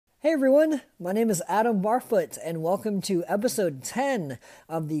Hey everyone, my name is Adam Barfoot, and welcome to episode 10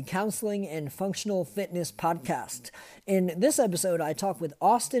 of the Counseling and Functional Fitness Podcast. In this episode, I talk with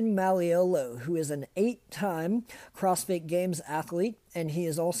Austin Malleolo, who is an 8-time CrossFit Games athlete, and he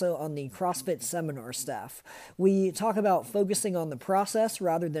is also on the CrossFit seminar staff. We talk about focusing on the process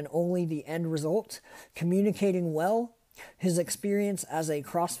rather than only the end result, communicating well, his experience as a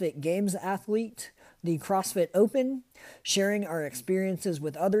CrossFit Games athlete, the CrossFit Open, sharing our experiences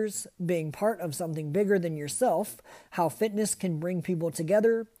with others, being part of something bigger than yourself, how fitness can bring people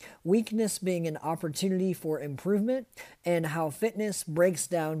together, weakness being an opportunity for improvement, and how fitness breaks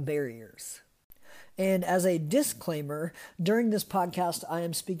down barriers. And as a disclaimer, during this podcast, I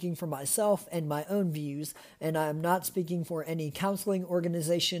am speaking for myself and my own views, and I am not speaking for any counseling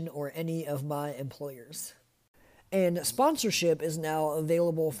organization or any of my employers. And sponsorship is now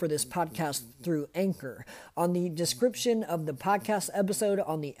available for this podcast through Anchor. On the description of the podcast episode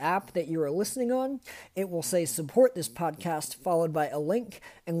on the app that you are listening on, it will say support this podcast followed by a link.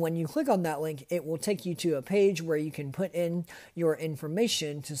 And when you click on that link, it will take you to a page where you can put in your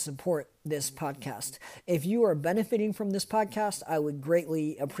information to support this podcast. If you are benefiting from this podcast, I would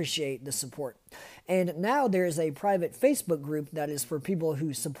greatly appreciate the support. And now there is a private Facebook group that is for people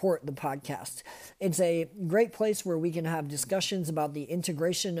who support the podcast. It's a great place where we can have discussions about the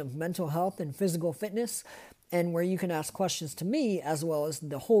integration of mental health and physical fitness, and where you can ask questions to me as well as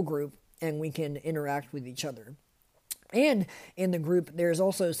the whole group, and we can interact with each other. And in the group, there's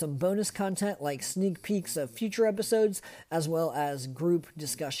also some bonus content like sneak peeks of future episodes, as well as group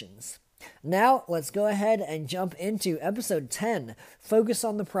discussions. Now, let's go ahead and jump into episode 10, Focus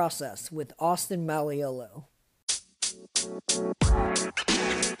on the Process, with Austin Malleolo.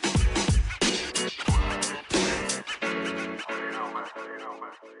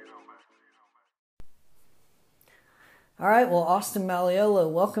 All right, well, Austin Malleolo,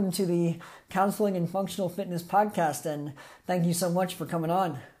 welcome to the Counseling and Functional Fitness Podcast, and thank you so much for coming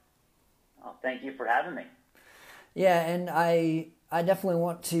on. Oh, thank you for having me. Yeah, and I definitely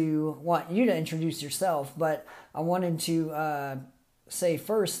want you to introduce yourself, but I wanted to say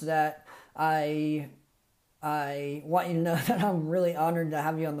first that I want you to know that I'm really honored to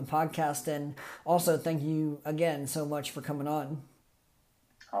have you on the podcast, and also thank you again so much for coming on.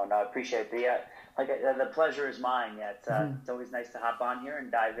 Oh no, I appreciate the pleasure is mine. Yeah, it's always nice to hop on here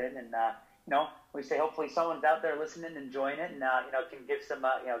and dive in, and we say hopefully someone's out there listening, enjoying it, and can give some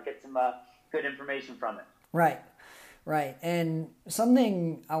get some good information from it. Right. And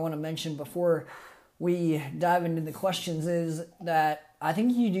something I want to mention before we dive into the questions is that I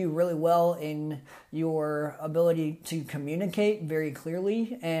think you do really well in your ability to communicate very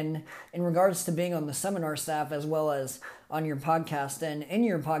clearly, and in regards to being on the seminar staff as well as on your podcast. And in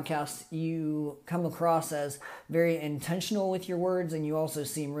your podcast, you come across as very intentional with your words, and you also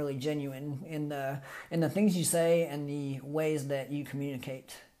seem really genuine in the things you say and the ways that you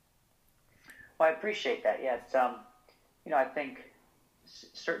communicate. Well, I appreciate that. Yeah, it's I think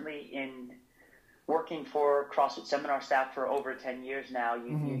certainly in working for CrossFit seminar staff for over 10 years now,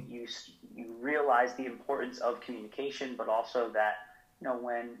 you realize the importance of communication, but also that,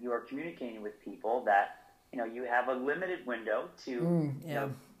 when you are communicating with people that, you have a limited window to,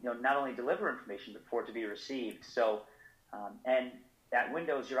 not only deliver information, but for it to be received. So, and that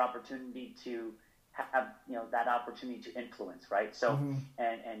window is your opportunity to have, that opportunity to influence, right? So,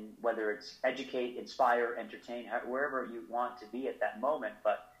 and whether it's educate, inspire, entertain, wherever you want to be at that moment,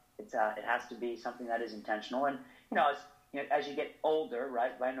 but it has to be something that is intentional. And, as you get older,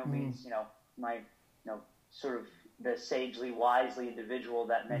 right, by no means, my, sort of the sagely, wisely individual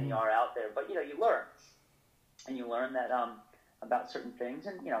that many are out there, but, you learn. And you learn that about certain things,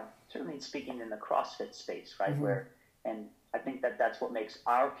 and, certainly speaking in the CrossFit space, right, and I think that that's what makes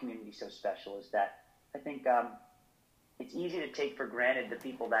our community so special, is that I think it's easy to take for granted the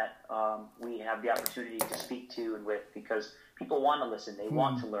people that we have the opportunity to speak to and with, because people want to listen, they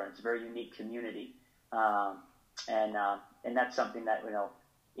want to learn. It's a very unique community, and that's something that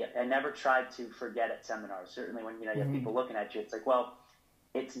I never tried to forget at seminars. Certainly, when you have people looking at you, it's like, well,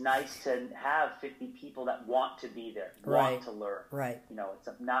 it's nice to have 50 people that want to be there, want to learn. Right. It's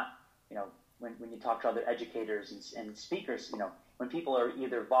not when you talk to other educators and speakers, when people are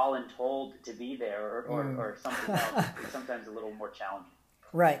either voluntold to be there or something else, it's sometimes a little more challenging.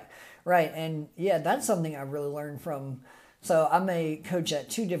 Right. And yeah, that's something I really learned from. So I'm a coach at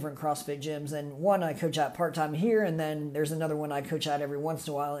 2 different CrossFit gyms, and one I coach at part-time here, and then there's another one I coach at every once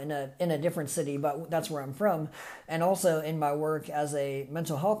in a while in a different city, but that's where I'm from. And also in my work as a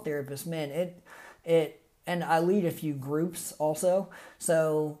mental health therapist, man, and I lead a few groups also.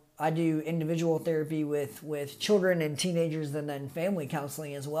 So I do individual therapy with children and teenagers and then family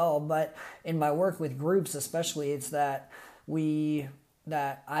counseling as well. But in my work with groups especially, it's that I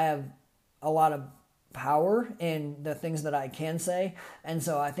have a lot of power in the things that I can say. And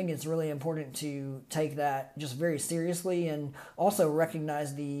so I think it's really important to take that just very seriously and also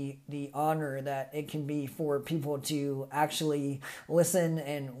recognize the honor that it can be for people to actually listen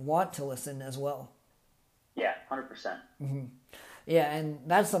and want to listen as well. Yeah, 100%. Mm-hmm. Yeah, and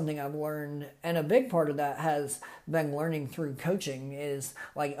that's something I've learned, and a big part of that has been learning through coaching is,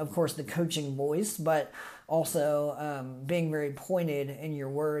 like, of course, the coaching voice, but also being very pointed in your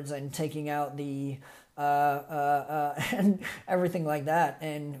words and taking out the and everything like that,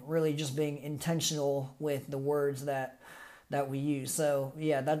 and really just being intentional with the words that we use. So,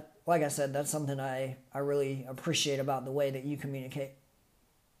 yeah, that, like I said, that's something I really appreciate about the way that you communicate.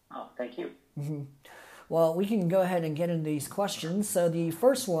 Oh, thank you. Mm-hmm. Well, we can go ahead and get into these questions. So the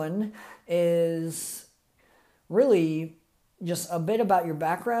first one is really just a bit about your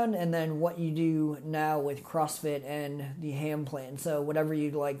background and then what you do now with CrossFit and the ham plan. So whatever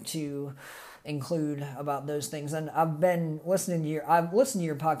you'd like to include about those things. And I've listened to your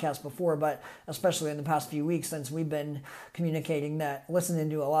podcast before, but especially in the past few weeks since we've been communicating, that listening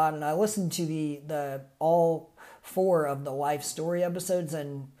to a lot. And I listened to the all 4 of the life story episodes,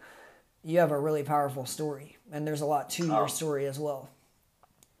 and you have a really powerful story, and there's a lot to your story as well.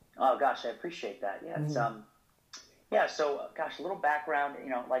 Oh gosh, I appreciate that. Yeah, it's So gosh, a little background.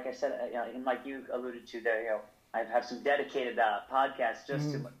 Like I said, and like you alluded to there, I have some dedicated podcasts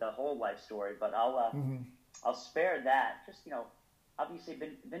just to the whole life story. But I'll spare that. Just obviously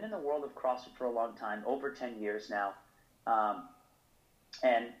been in the world of CrossFit for a long time, over 10 years now,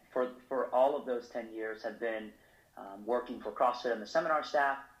 and for all of those 10 years have been working for CrossFit and the seminar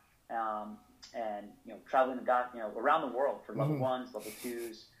staff. And traveling around the world for level 1s, level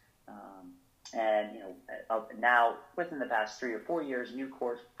 2s, and now within the past 3 or 4 years,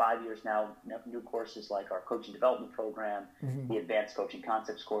 5 years now, new courses like our coaching development program, the advanced coaching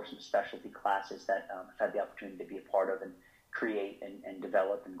concepts course, and specialty classes that I've had the opportunity to be a part of and create and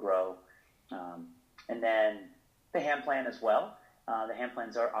develop and grow, and then the ham plan as well. The ham plan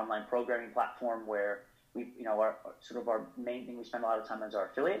is our online programming platform where our main thing we spend a lot of time on is our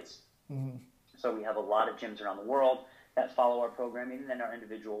affiliates. So we have a lot of gyms around the world that follow our programming, and then our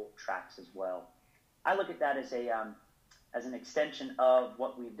individual tracks as well. I look at that as an extension of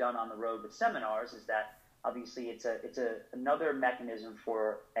what we've done on the road with seminars. Is that obviously it's another mechanism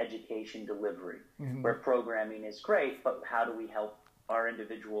for education delivery, where programming is great, but how do we help our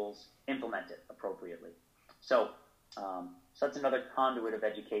individuals implement it appropriately? So that's another conduit of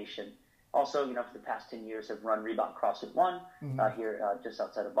education. Also, for the past 10 years, I've run Reebok CrossFit One here just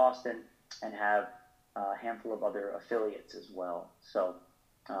outside of Boston, and have a handful of other affiliates as well. So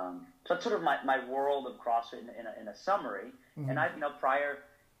that's sort of my world of CrossFit in a summary. And I, prior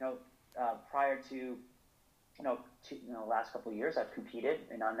to last couple of years, I've competed,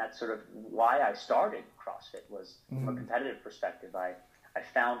 and that's sort of why I started CrossFit was from a competitive perspective. I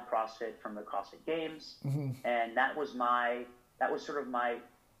found CrossFit from the CrossFit Games, and that was sort of my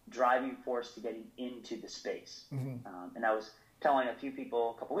driving force to getting into the space. And I was telling a few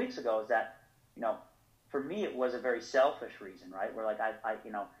people a couple weeks ago is that, for me, it was a very selfish reason, right? Where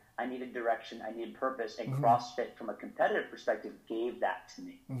I needed direction, I needed purpose, and CrossFit from a competitive perspective gave that to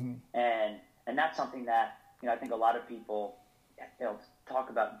me. And that's something that, I think a lot of people, talk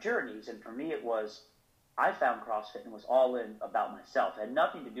about journeys. And for me, it was, I found CrossFit and was all in about myself. It had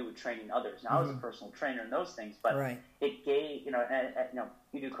nothing to do with training others. Now, I was a personal trainer and those things, but it gave, you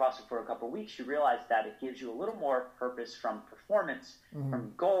do CrossFit for a couple of weeks, you realize that it gives you a little more purpose from performance,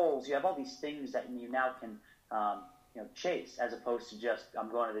 from goals. You have all these things that you now can, chase, as opposed to just, I'm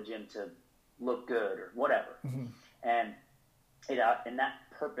going to the gym to look good or whatever. And that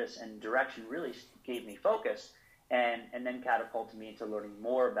purpose and direction really gave me focus, and then catapulted me into learning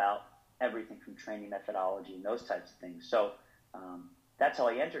more about everything from training methodology and those types of things. So that's how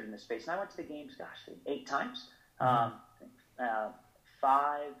I entered in the space. And I went to the games, 8 times, 6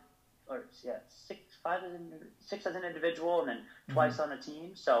 as an individual, and then twice on a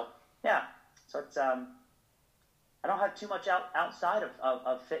team. So it's I don't have too much outside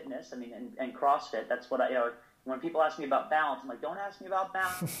of fitness. I mean, and CrossFit. That's what when people ask me about balance, I'm like, don't ask me about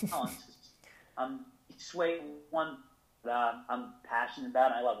balance. It's way one that I'm passionate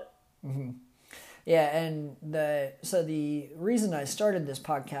about, and I love it. Yeah, and the reason I started this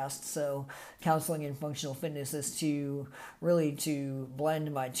podcast, so counseling and functional fitness, is to really to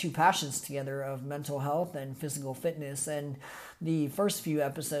blend my two passions together of mental health and physical fitness. And the first few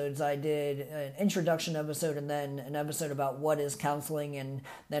episodes I did an introduction episode and then an episode about what is counseling and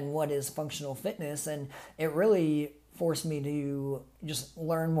then what is functional fitness, and it really forced me to just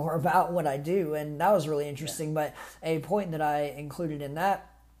learn more about what I do, and that was really interesting. Yeah. But a point that I included in that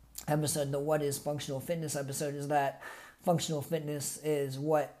episode, the what is functional fitness episode, is that functional fitness is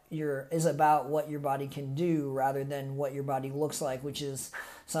about what your body can do rather than what your body looks like, which is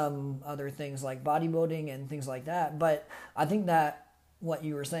some other things like bodybuilding and things like that. But I think that what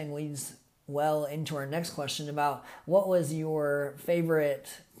you were saying leads well into our next question about what was your favorite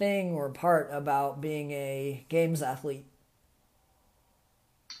thing or part about being a games athlete?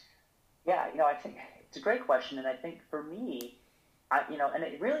 Yeah, I think it's a great question, and I think for me, and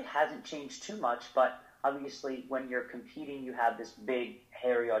it really hasn't changed too much, but obviously when you're competing, you have this big,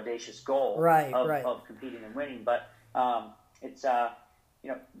 hairy, audacious goal of competing and winning. But it's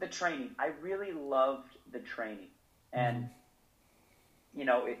the training. I really loved the training, and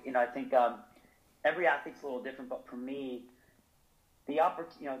I think every athlete's a little different. But for me, the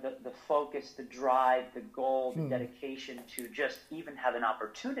focus, the drive, the goal, the dedication to just even have an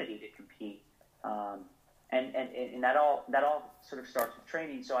opportunity to compete. And that all sort of starts with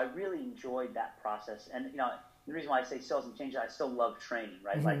training. So I really enjoyed that process. And the reason why I say still hasn't changed, I still love training,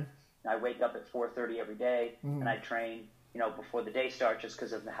 right? Mm-hmm. Like I wake up at 4:30 every day, and I train, before the day starts, just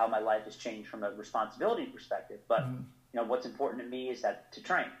because of how my life has changed from a responsibility perspective. But what's important to me is that to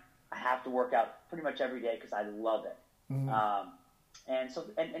train, I have to work out pretty much every day because I love it. Mm-hmm. And so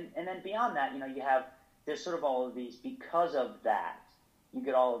and then beyond that, there's sort of all of these, because of that, you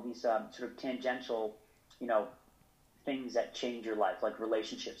get all of these sort of tangential things that change your life, like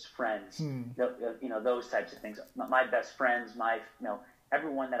relationships, friends, those types of things. My best friends,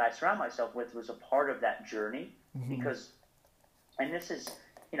 everyone that I surround myself with was a part of that journey, because, and this is,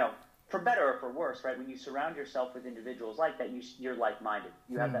 for better or for worse, right? When you surround yourself with individuals like that, you're like-minded.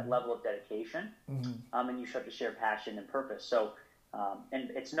 You have that level of dedication, and you start to share passion and purpose. So,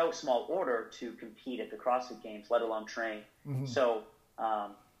 and it's no small order to compete at the CrossFit Games, let alone train. So,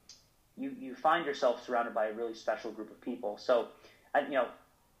 you find yourself surrounded by a really special group of people. So,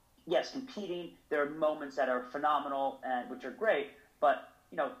 yes, competing, there are moments that are phenomenal and which are great, but,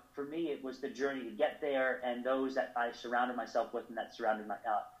 for me, it was the journey to get there, and those that I surrounded myself with and that surrounded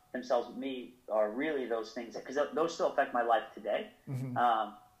themselves with me are really those things, because those still affect my life today.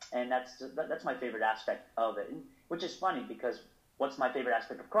 And that's my favorite aspect of it, which is funny because what's my favorite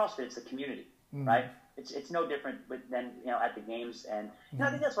aspect of CrossFit? It's the community, right? It's no different than at the games, and I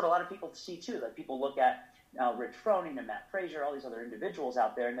think that's what a lot of people see too. Like people look at Rich Froning and Matt Frazier, all these other individuals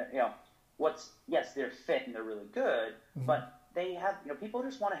out there, and they're fit and they're really good, but they have people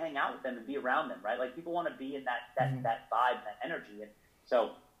just want to hang out with them and be around them, right? Like people want to be in that vibe, that energy, and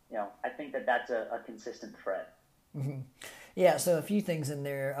so I think that's a consistent thread. Yeah, so a few things in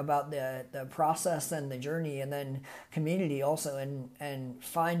there about the process and the journey, and then community also, and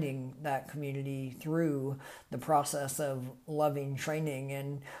finding that community through the process of loving training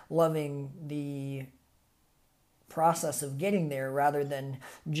and loving the process of getting there rather than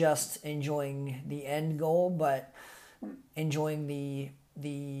just enjoying the end goal, but enjoying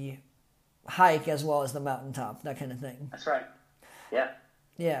the hike as well as the mountaintop, that kind of thing. That's right. Yeah.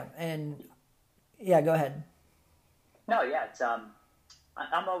 Yeah, and go ahead. No, yeah, it's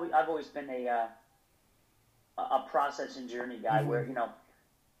I've always been a process and journey guy, where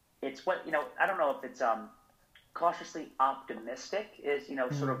it's what I don't know if it's cautiously optimistic is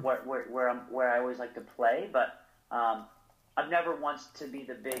sort of where I always like to play, but I've never wants to be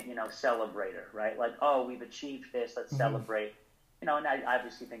the big celebrator, right? Like, oh, we've achieved this, let's celebrate, and I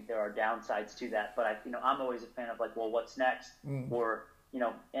obviously think there are downsides to that, but I'm always a fan of like, well, what's next, or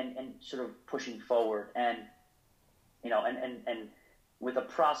and sort of pushing forward, and and with a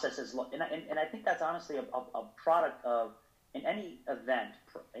process and I think that's honestly a product of, in any event,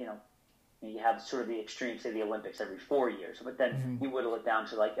 you have sort of the extreme, say the Olympics every 4 years, but then you whittle it down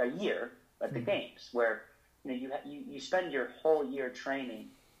to like a year at the games, where you spend your whole year training,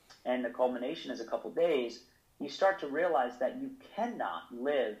 and the culmination is a couple days. You start to realize that you cannot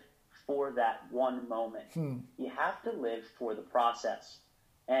live for that one moment. You have to live for the process,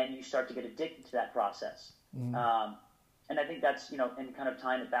 and you start to get addicted to that process. And I think that's, and kind of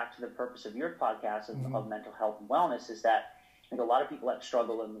tying it back to the purpose of your podcast of mental health and wellness, is that I think a lot of people that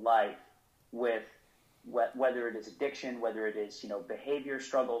struggle in life with whether it is addiction, whether it is, behavior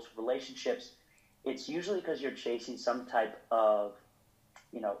struggles, relationships, it's usually because you're chasing some type of,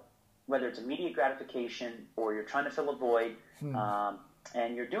 whether it's immediate gratification or you're trying to fill a void,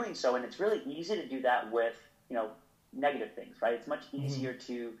 and you're doing so, and it's really easy to do that with, negative things, right? It's much easier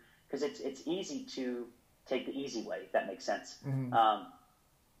to, because it's easy to take the easy way, if that makes sense.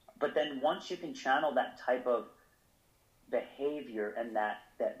 But then once you can channel that type of behavior and that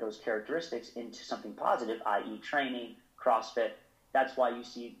those characteristics into something positive, i.e. training, CrossFit, that's why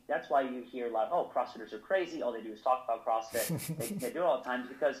you hear a lot, CrossFitters are crazy, all they do is talk about CrossFit. they do it all the time,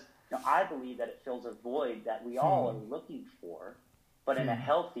 because I believe that it fills a void that we all are looking for, but in a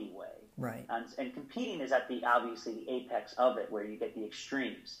healthy way. Right. And competing is obviously the apex of it, where you get the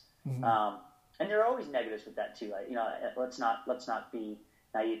extremes. And there are always negatives with that too. Let's not be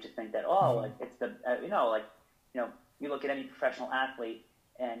naive to think that it's the you look at any professional athlete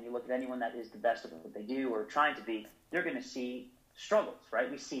and you look at anyone that is the best of what they do or trying to be, you're going to see struggles,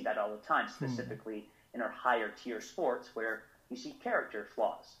 right? We see that all the time, specifically in our higher tier sports where you see character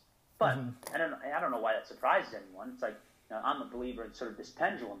flaws. But I don't know why that surprises anyone. It's like, I'm a believer in sort of this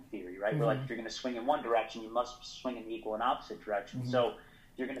pendulum theory, right? Where if you're going to swing in one direction, you must swing in the equal and opposite direction. So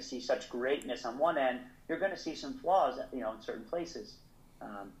you're going to see such greatness on one end, you're going to see some flaws, in certain places.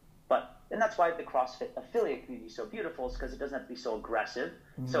 And that's why the CrossFit affiliate community is so beautiful, is because it doesn't have to be so aggressive,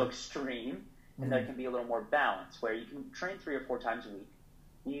 so extreme, and there can be a little more balance, where you can train 3 or 4 times a week.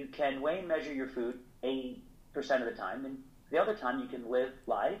 You can weigh and measure your food 80% of the time, and the other time you can live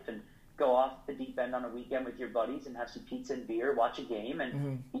life and go off the deep end on a weekend with your buddies and have some pizza and beer, watch a game,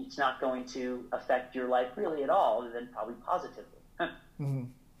 and it's not going to affect your life really at all, other than probably positively.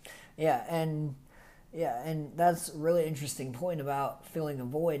 Yeah, and that's a really interesting point about filling a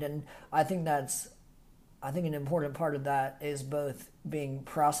void, and I think an important part of that is both being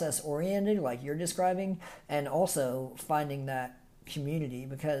process oriented, like you're describing, and also finding that community,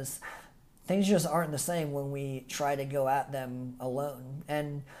 because things just aren't the same when we try to go at them alone.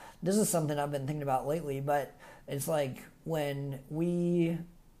 And this is something I've been thinking about lately, but it's like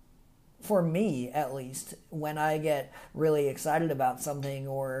for me at least, when I get really excited about something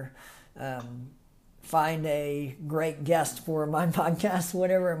or find a great guest for my podcast,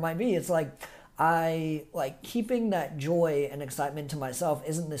 whatever it might be, it's like I like keeping that joy and excitement to myself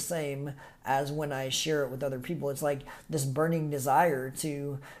isn't the same as when I share it with other people. It's like this burning desire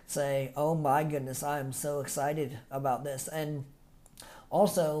to say, oh my goodness, I'm so excited about this. And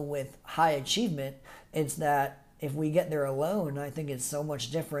also with high achievement, it's that if we get there alone, I think it's so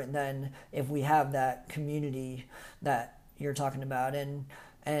much different than if we have that community that you're talking about.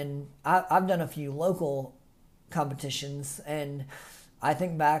 And I've done a few local competitions, and I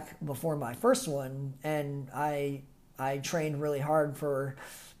think back before my first one, and I trained really hard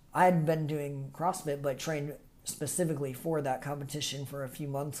I had been doing CrossFit, but trained specifically for that competition for a few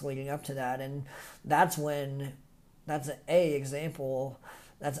months leading up to that. And that's an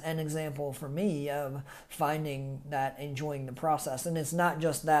example for me of finding that, enjoying the process. And it's not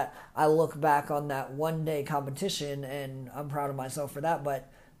just that I look back on that one day competition and I'm proud of myself for that,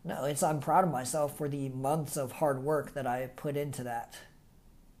 but no, I'm proud of myself for the months of hard work that I put into that.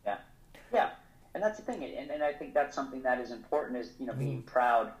 Yeah. And that's the thing. And I think that's something that is important, is, being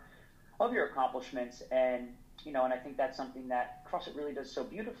proud of your accomplishments. And, and I think that's something that CrossFit really does so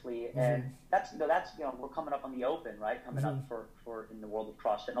beautifully. And that's we're coming up on the Open, right? Coming up for in the world of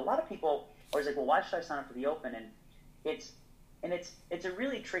CrossFit. And a lot of people are always like, well, why should I sign up for the Open? And it's a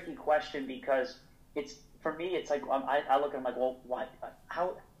really tricky question, because it's, for me, it's like, I look at it, I'm like, well, why,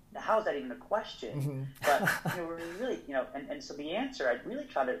 how is that even a question? But, we're really, and so the answer, I'd really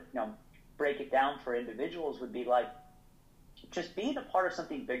try to, break it down for individuals, would be like, just being a part of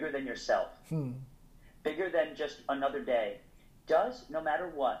something bigger than yourself, bigger than just another day, does, no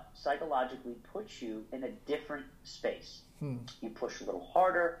matter what, psychologically put you in a different space. You push a little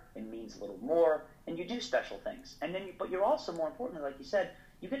harder, it means a little more, and you do special things. And then, but you're also, more importantly, like you said,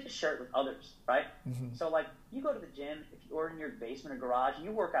 you get to share it with others, right? So like, you go to the gym, or in your basement or garage, and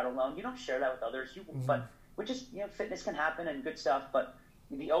you work out alone, you don't share that with others, but which is, fitness can happen and good stuff, but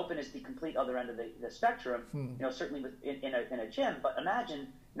the Open is the complete other end of the spectrum, certainly in a gym. But imagine,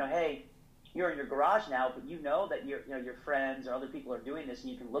 hey, you're in your garage now, but that your friends or other people are doing this,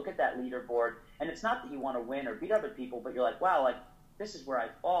 and you can look at that leaderboard, and it's not that you want to win or beat other people, but you're like, wow, like, this is where I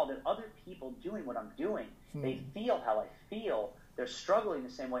fall. There are other people doing what I'm doing. They feel how I feel. They're struggling the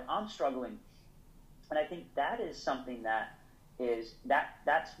same way I'm struggling. And I think that is something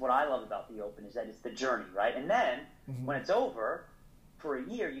that's what I love about the Open, is that it's the journey, right? And then when it's over, for a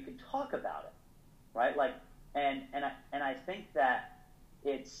year, you can talk about it, right? Like, and I think that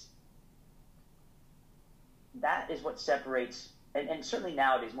that is what separates, and certainly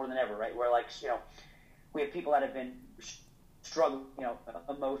nowadays more than ever, right? Where, like, we have people that have been struggling,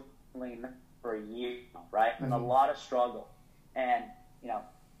 for a year, right? And a lot of struggle. And,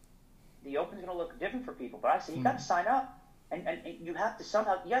 the Open's going to look different for people. But I say, you got to sign up. And you have to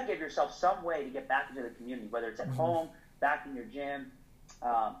you got to give yourself some way to get back into the community, whether it's at home, back in your gym.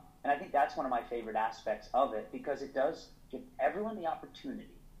 And I think that's one of my favorite aspects of it, because it does give everyone the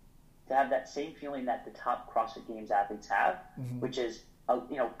opportunity to have that same feeling that the top CrossFit Games athletes have, which is,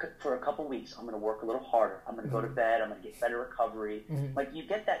 for a couple weeks, I'm going to work a little harder. I'm going to go to bed. I'm going to get better recovery. Like, you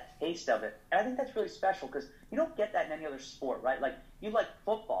get that taste of it. And I think that's really special, because you don't get that in any other sport, right? Like, you like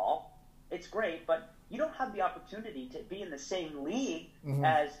football. It's great, but you don't have the opportunity to be in the same league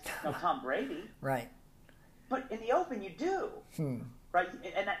as Tom Brady. Right. But in the Open, you do. Right?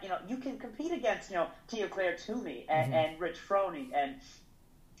 And you can compete against, Tia Claire Toomey and Rich Froning and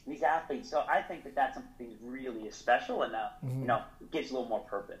these athletes. So I think that that's something really special, and it gives a little more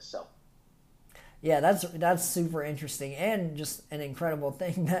purpose. So. Yeah, that's super interesting, and just an incredible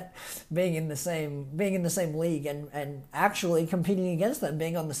thing that being in the same league and actually competing against them,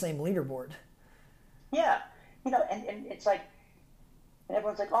 being on the same leaderboard. Yeah, and it's like, and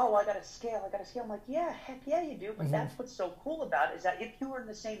everyone's like, oh, well, I got to scale. I'm like, yeah, heck yeah, you do. But that's what's so cool about it, is that if you were in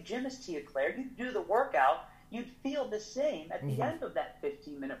the same gym as Tia Claire, you'd do the workout, you'd feel the same at the end of that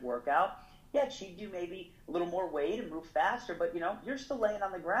 15-minute workout. Yeah, she'd do maybe a little more weight and move faster, but you're still laying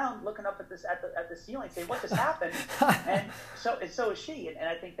on the ground, looking up at the ceiling, saying, "What just happened?" And so is she. And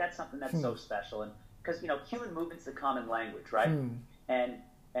I think that's something that's so special, and because human movement's the common language, right?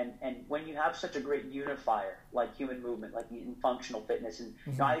 And when you have such a great unifier like human movement, like in functional fitness, and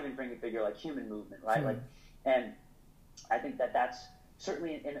I even bring a figure like human movement, right? Like, and I think that's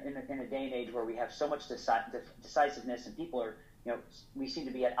certainly in a day and age where we have so much decisiveness, and people are. We seem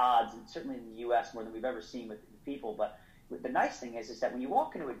to be at odds, and certainly in the U.S. more than we've ever seen with people. But the nice thing is that when you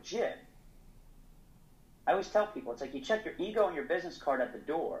walk into a gym, I always tell people, it's like you check your ego and your business card at the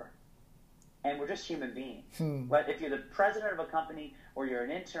door, and we're just human beings. But if you're the president of a company, or you're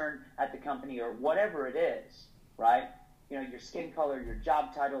an intern at the company, or whatever it is, right? Your skin color, your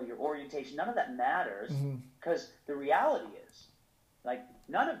job title, your orientation, none of that matters, because the reality is, like,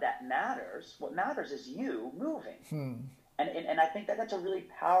 none of that matters. What matters is you moving. And I think that's a really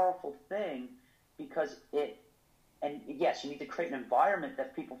powerful thing, because and yes, you need to create an environment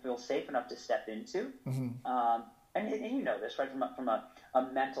that people feel safe enough to step into. And you know this, right, from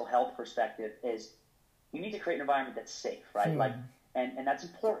a mental health perspective, is you need to create an environment that's safe, right? Like, and that's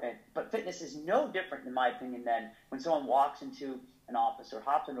important. But fitness is no different, in my opinion, than when someone walks into an office or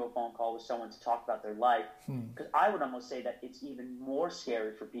hops into a phone call with someone to talk about their life. Because I would almost say that it's even more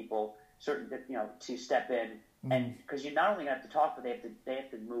scary for people, to step in. And because you're not only going to have to talk, but they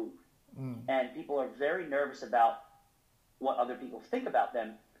have to move. And people are very nervous about what other people think about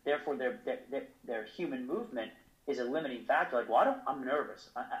them. Therefore, their human movement is a limiting factor. Like, well, I'm nervous.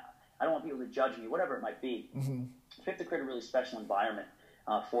 I don't want people to judge me, whatever it might be. So you have to create a really special environment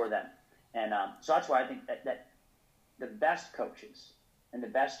for them. And so that's why I think that the best coaches and the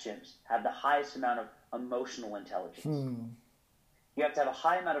best gyms have the highest amount of emotional intelligence. You have to have a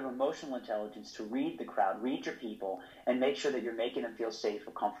high amount of emotional intelligence to read the crowd, read your people, and make sure that you're making them feel safe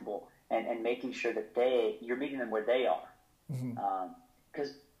or comfortable, and making sure that you're meeting them where they are.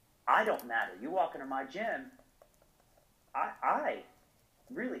 Because I don't matter. You walk into my gym, I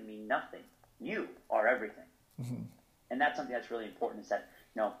really mean nothing. You are everything. And that's something that's really important, is that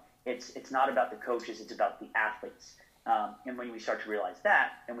it's not about the coaches, it's about the athletes. And when we start to realize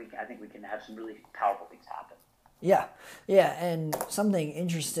that, then I think we can have some really powerful things happen. Yeah, and something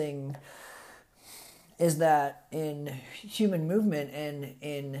interesting is that in human movement and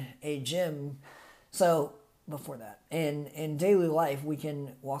in a gym, so before that, in daily life, we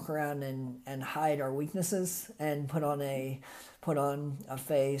can walk around and hide our weaknesses and put on a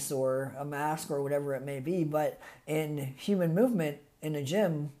face or a mask or whatever it may be. But in human movement in a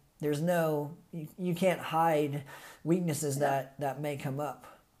gym, there's you can't hide weaknesses that may come up.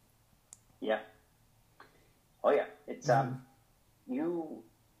 Yeah. Oh yeah, it's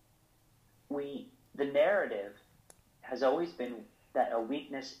the narrative has always been that a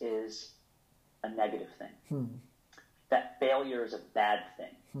weakness is a negative thing, that failure is a bad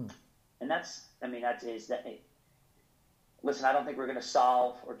thing, and listen, I don't think we're going to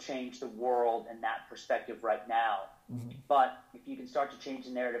solve or change the world in that perspective right now, but if you can start to change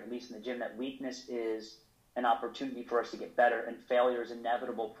the narrative, at least in the gym, that weakness is an opportunity for us to get better, and failure is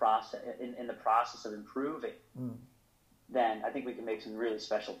inevitable process in the process of improving, then I think we can make some really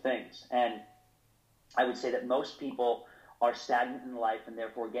special things. And I would say that most people are stagnant in life and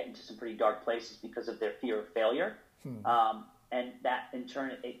therefore get into some pretty dark places because of their fear of failure. And that in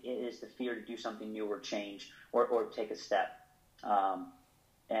turn, it is the fear to do something new or change or take a step.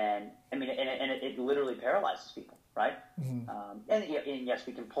 And I mean, it literally paralyzes people, right? And yes,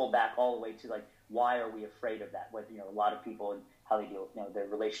 we can pull back all the way to like, why are we afraid of that? With a lot of people and how they deal with their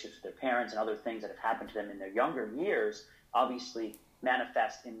relationships with their parents and other things that have happened to them in their younger years, obviously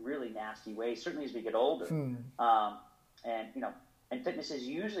manifest in really nasty ways. Certainly as we get older, and fitness is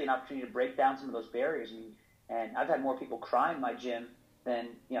usually an opportunity to break down some of those barriers. And I've had more people cry in my gym than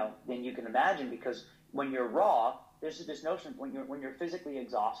you can imagine, because when you're raw, there's this notion of when you're physically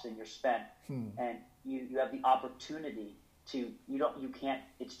exhausted and you're spent, and you have the opportunity to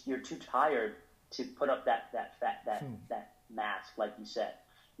you're too tired to put up that mask, like you said,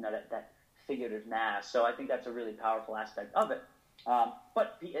 that figurative mask. So I think that's a really powerful aspect of it.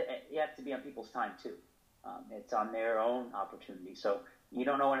 But you have to be on people's time too. It's on their own opportunity. So you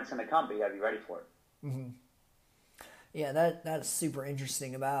don't know when it's going to come, but you got to be ready for it. Mm-hmm. Yeah, that's super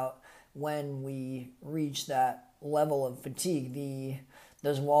interesting about when we reach that level of fatigue,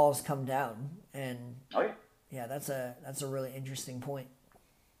 those walls come down, and that's a really interesting point.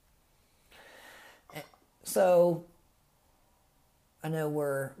 So I know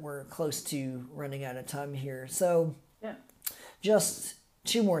we're close to running out of time here, so just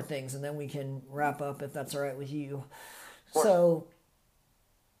 2 more things, and then we can wrap up if that's all right with you. So,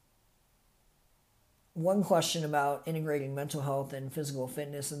 one question about integrating mental health and physical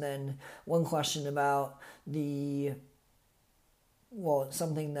fitness, and then one question about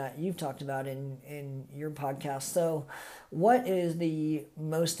something that you've talked about in your podcast. So, what is the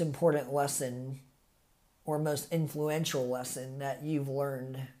most important lesson or most influential lesson that you've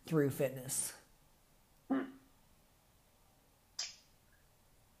learned through fitness?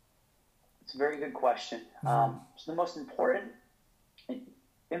 It's a very good question. So the most important and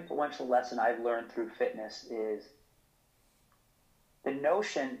influential lesson I've learned through fitness is the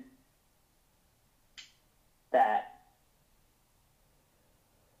notion that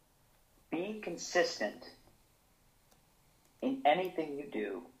being consistent in anything you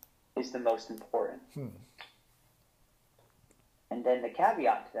do is the most important. And then the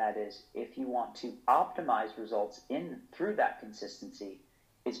caveat to that is, if you want to optimize results through that consistency,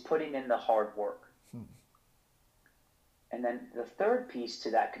 is putting in the hard work. And then the third piece to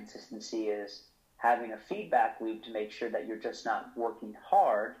that consistency is having a feedback loop to make sure that you're just not working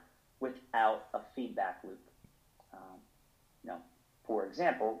hard without a feedback loop. For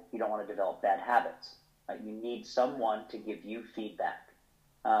example, you don't want to develop bad habits. Right? You need someone to give you feedback.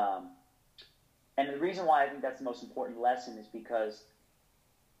 And the reason why I think that's the most important lesson is because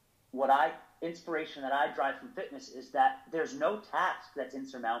inspiration that I drive from fitness is that there's no task that's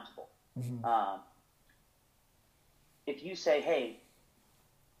insurmountable. If you say, hey,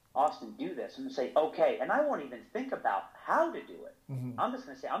 Austin, do this, I'm going to say, okay, and I won't even think about how to do it. I'm just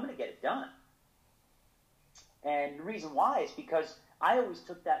going to say, I'm going to get it done. And the reason why is because I always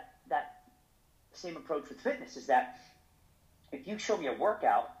took that same approach with fitness, is that if you show me a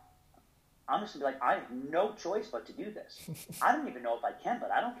workout, I'm just going to be like, I have no choice but to do this. I don't even know if I can,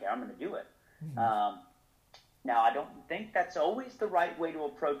 but I don't care. I'm going to do it. Now, I don't think that's always the right way to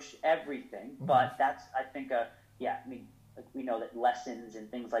approach everything, but that's, I think, we know that lessons and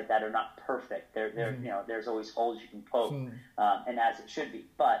things like that are not perfect. There's always holes you can poke, and as it should be.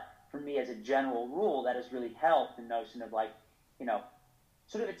 But for me, as a general rule, that has really helped, the notion of I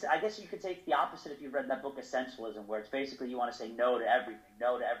guess you could say it's the opposite if you've read that book Essentialism, where it's basically you want to say no to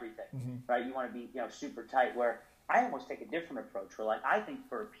everything, right? You want to be super tight, where I almost take a different approach, where I think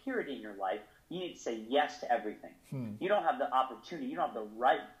for a period in your life, you need to say yes to everything. You don't have the opportunity, you don't have the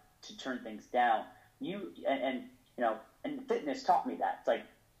right to turn things down. And fitness taught me that. It's like,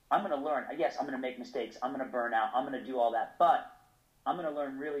 I'm going to learn. Yes, I'm going to make mistakes. I'm going to burn out. I'm going to do all that. But I'm going to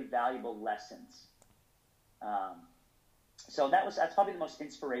learn really valuable lessons. So that's probably the most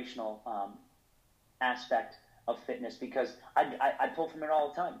inspirational aspect of fitness, because I pull from it all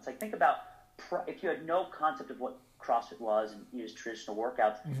the time. It's like, think about if you had no concept of what CrossFit was and you just traditional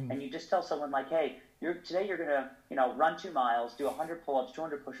workouts, and you just tell someone like, hey, today you're going to run 2 miles, do 100 pull-ups,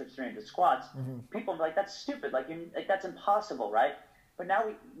 200 push-ups, 300 squats. People will be like, that's stupid. That's impossible, right? But now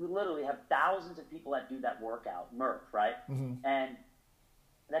we literally have thousands of people that do that workout, Murph, right? And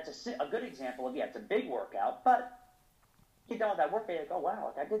that's a good example of, it's a big workout, but you get done with that workout, you're like, oh,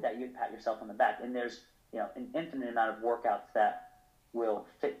 wow, I did that. You pat yourself on the back. And there's an infinite amount of workouts that will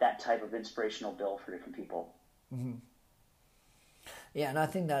fit that type of inspirational bill for different people. Yeah, and I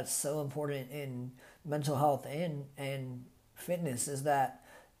think that's so important in mental health and fitness, is that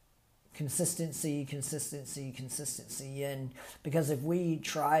consistency, and because if we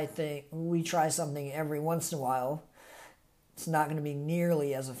try something every once in a while, it's not going to be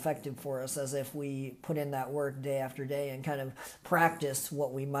nearly as effective for us as if we put in that work day after day and kind of practice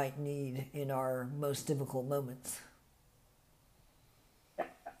what we might need in our most difficult moments.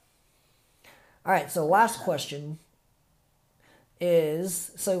 All right, so last question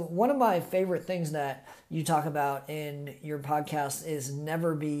is, so one of my favorite things that you talk about in your podcast is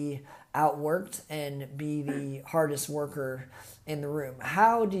never be outworked and be the hardest worker in the room.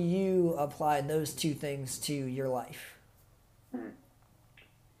 How do you apply those two things to your life?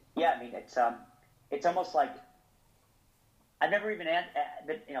 Yeah, I mean, it's almost like I've never even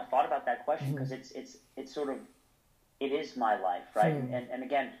thought about that question, because it's sort of, it is my life, right? And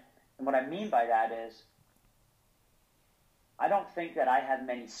again, and what I mean by that is, I don't think that I have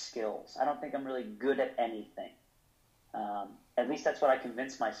many skills. I don't think I'm really good at anything. At least that's what I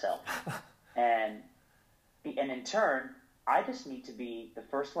convince myself. And in turn, I just need to be the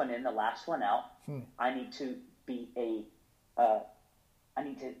first one in, the last one out. I need to be I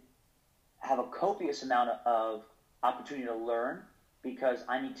need to have a copious amount of opportunity to learn, because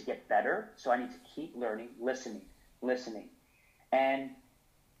I need to get better. So I need to keep learning, listening. And,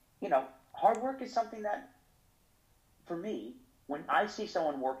 hard work is something that, for me, when I see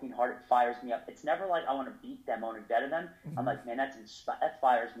someone working hard, it fires me up. It's never like I want to beat them, I want to better them. I'm like, man, that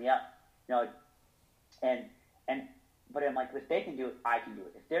fires me up. But I'm like, if they can do it, I can do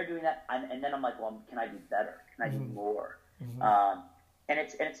it. If they're doing that, and then I'm like, well, can I do better? Can I do more? And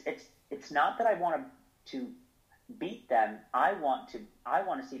it's not that I want to beat them. I want to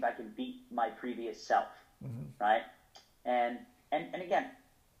see if I can beat my previous self, right? And again,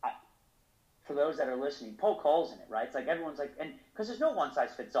 for those that are listening, poke holes in it, right? It's like everyone's like, and because there's no one size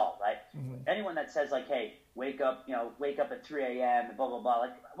fits all, right? Anyone that says like, hey, wake up at 3 a.m. and blah blah blah,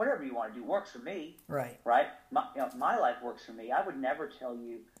 like whatever you want to do works for me, right? My life works for me. I would never tell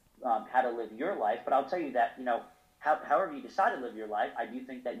you how to live your life, but I'll tell you that however you decide to live your life, I do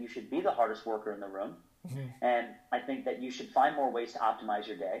think that you should be the hardest worker in the room, and I think that you should find more ways to optimize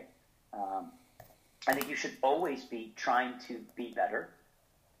your day. I think you should always be trying to be better.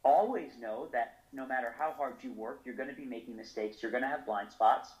 Always know that no matter how hard you work, you're going to be making mistakes. You're going to have blind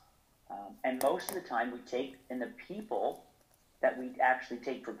spots. And most of the time the people that we actually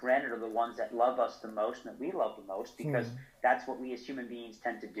take for granted are the ones that love us the most and that we love the most, because that's what we as human beings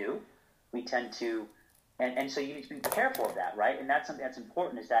tend to do. We tend to, and so you need to be careful of that, right? And that's something that's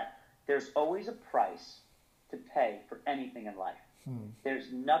important, is that there's always a price to pay for anything in life.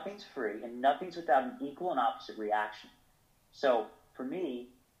 There's nothing's free, and nothing's without an equal and opposite reaction. So for me,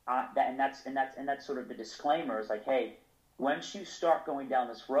 that's sort of the disclaimer, is like, hey, once you start going down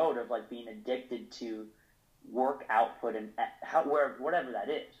this road of like being addicted to work output and whatever that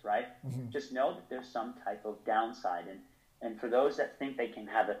is, right? Just know that there's some type of downside, and for those that think they can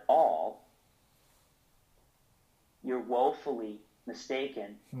have it all, you're woefully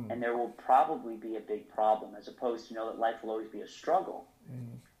mistaken, and there will probably be a big problem, as opposed to that life will always be a struggle,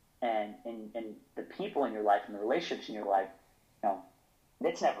 and the people in your life and the relationships in your life,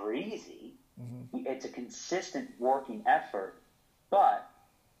 it's never easy. It's a consistent working effort, but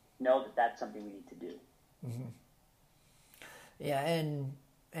know that that's something we need to do. Yeah,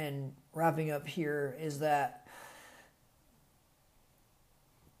 and wrapping up here is that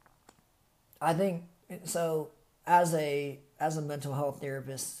I think so. As a mental health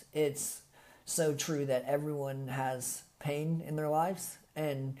therapist, it's so true that everyone has pain in their lives,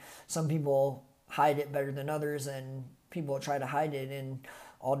 and some people hide it better than others, and people try to hide it in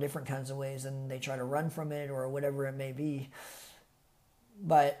all different kinds of ways, and they try to run from it or whatever it may be.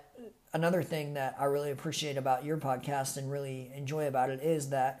 But another thing that I really appreciate about your podcast and really enjoy about it is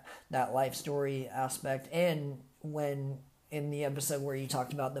that life story aspect. And when in the episode where you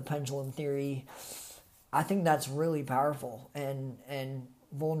talked about the pendulum theory, I think that's really powerful, and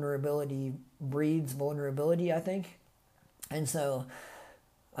vulnerability breeds vulnerability, I think. And so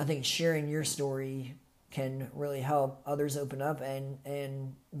I think sharing your story can really help others open up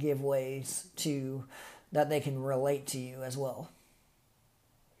and give ways to that they can relate to you as well.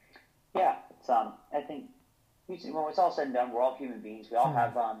 Yeah, it's I think when it's all said and done, we're all human beings. We all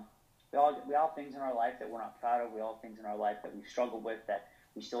have we all have things in our life that we're not proud of. We all have things in our life that we struggle with, that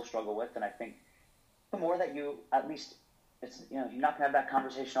we still struggle with. And I think the more that you, at least, it's you're not gonna have that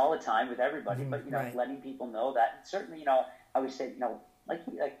conversation all the time with everybody, but right. letting people know that. And certainly, I always say,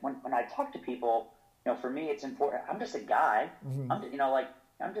 like when I talk to people, for me, it's important. I'm just a guy. I'm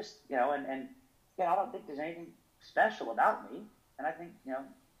just, and I don't think there's anything special about me. And I think,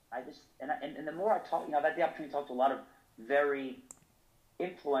 I just, and the more I talk, I've had the opportunity to talk to a lot of very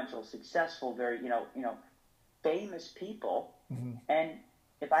influential, successful, very, famous people. And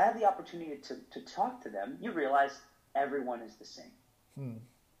if I have the opportunity to talk to them, you realize everyone is the same.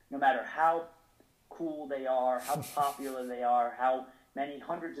 No matter how cool they are, how popular they are, how many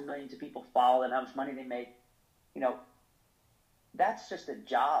hundreds of millions of people follow them, how much money they make, that's just a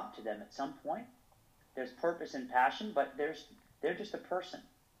job to them at some point. There's purpose and passion, but they're just a person,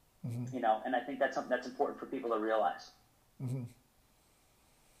 and I think that's something that's important for people to realize.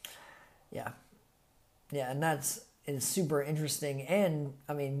 Yeah, and it's super interesting, and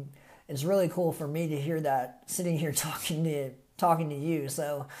I mean, it's really cool for me to hear that sitting here talking to you.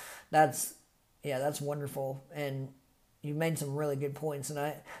 So that's wonderful, and you made some really good points, and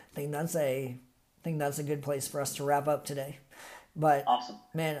I think that's a good place for us to wrap up today. But awesome,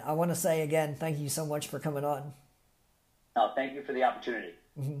 man, I want to say again, thank you so much for coming on. Oh, thank you for the opportunity.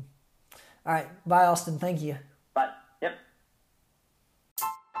 All right, bye, Austin. Thank you. Bye. Yep.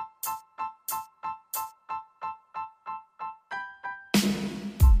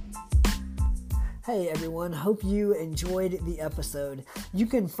 Hey everyone, hope you enjoyed the episode. You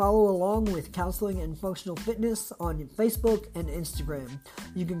can follow along with Counseling and Functional Fitness on Facebook and Instagram.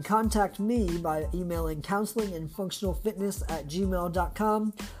 You can contact me by emailing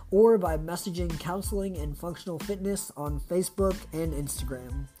counselingandfunctionalfitness@gmail.com or by messaging Counseling and Functional Fitness on Facebook and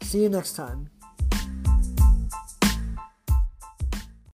Instagram. See you next time.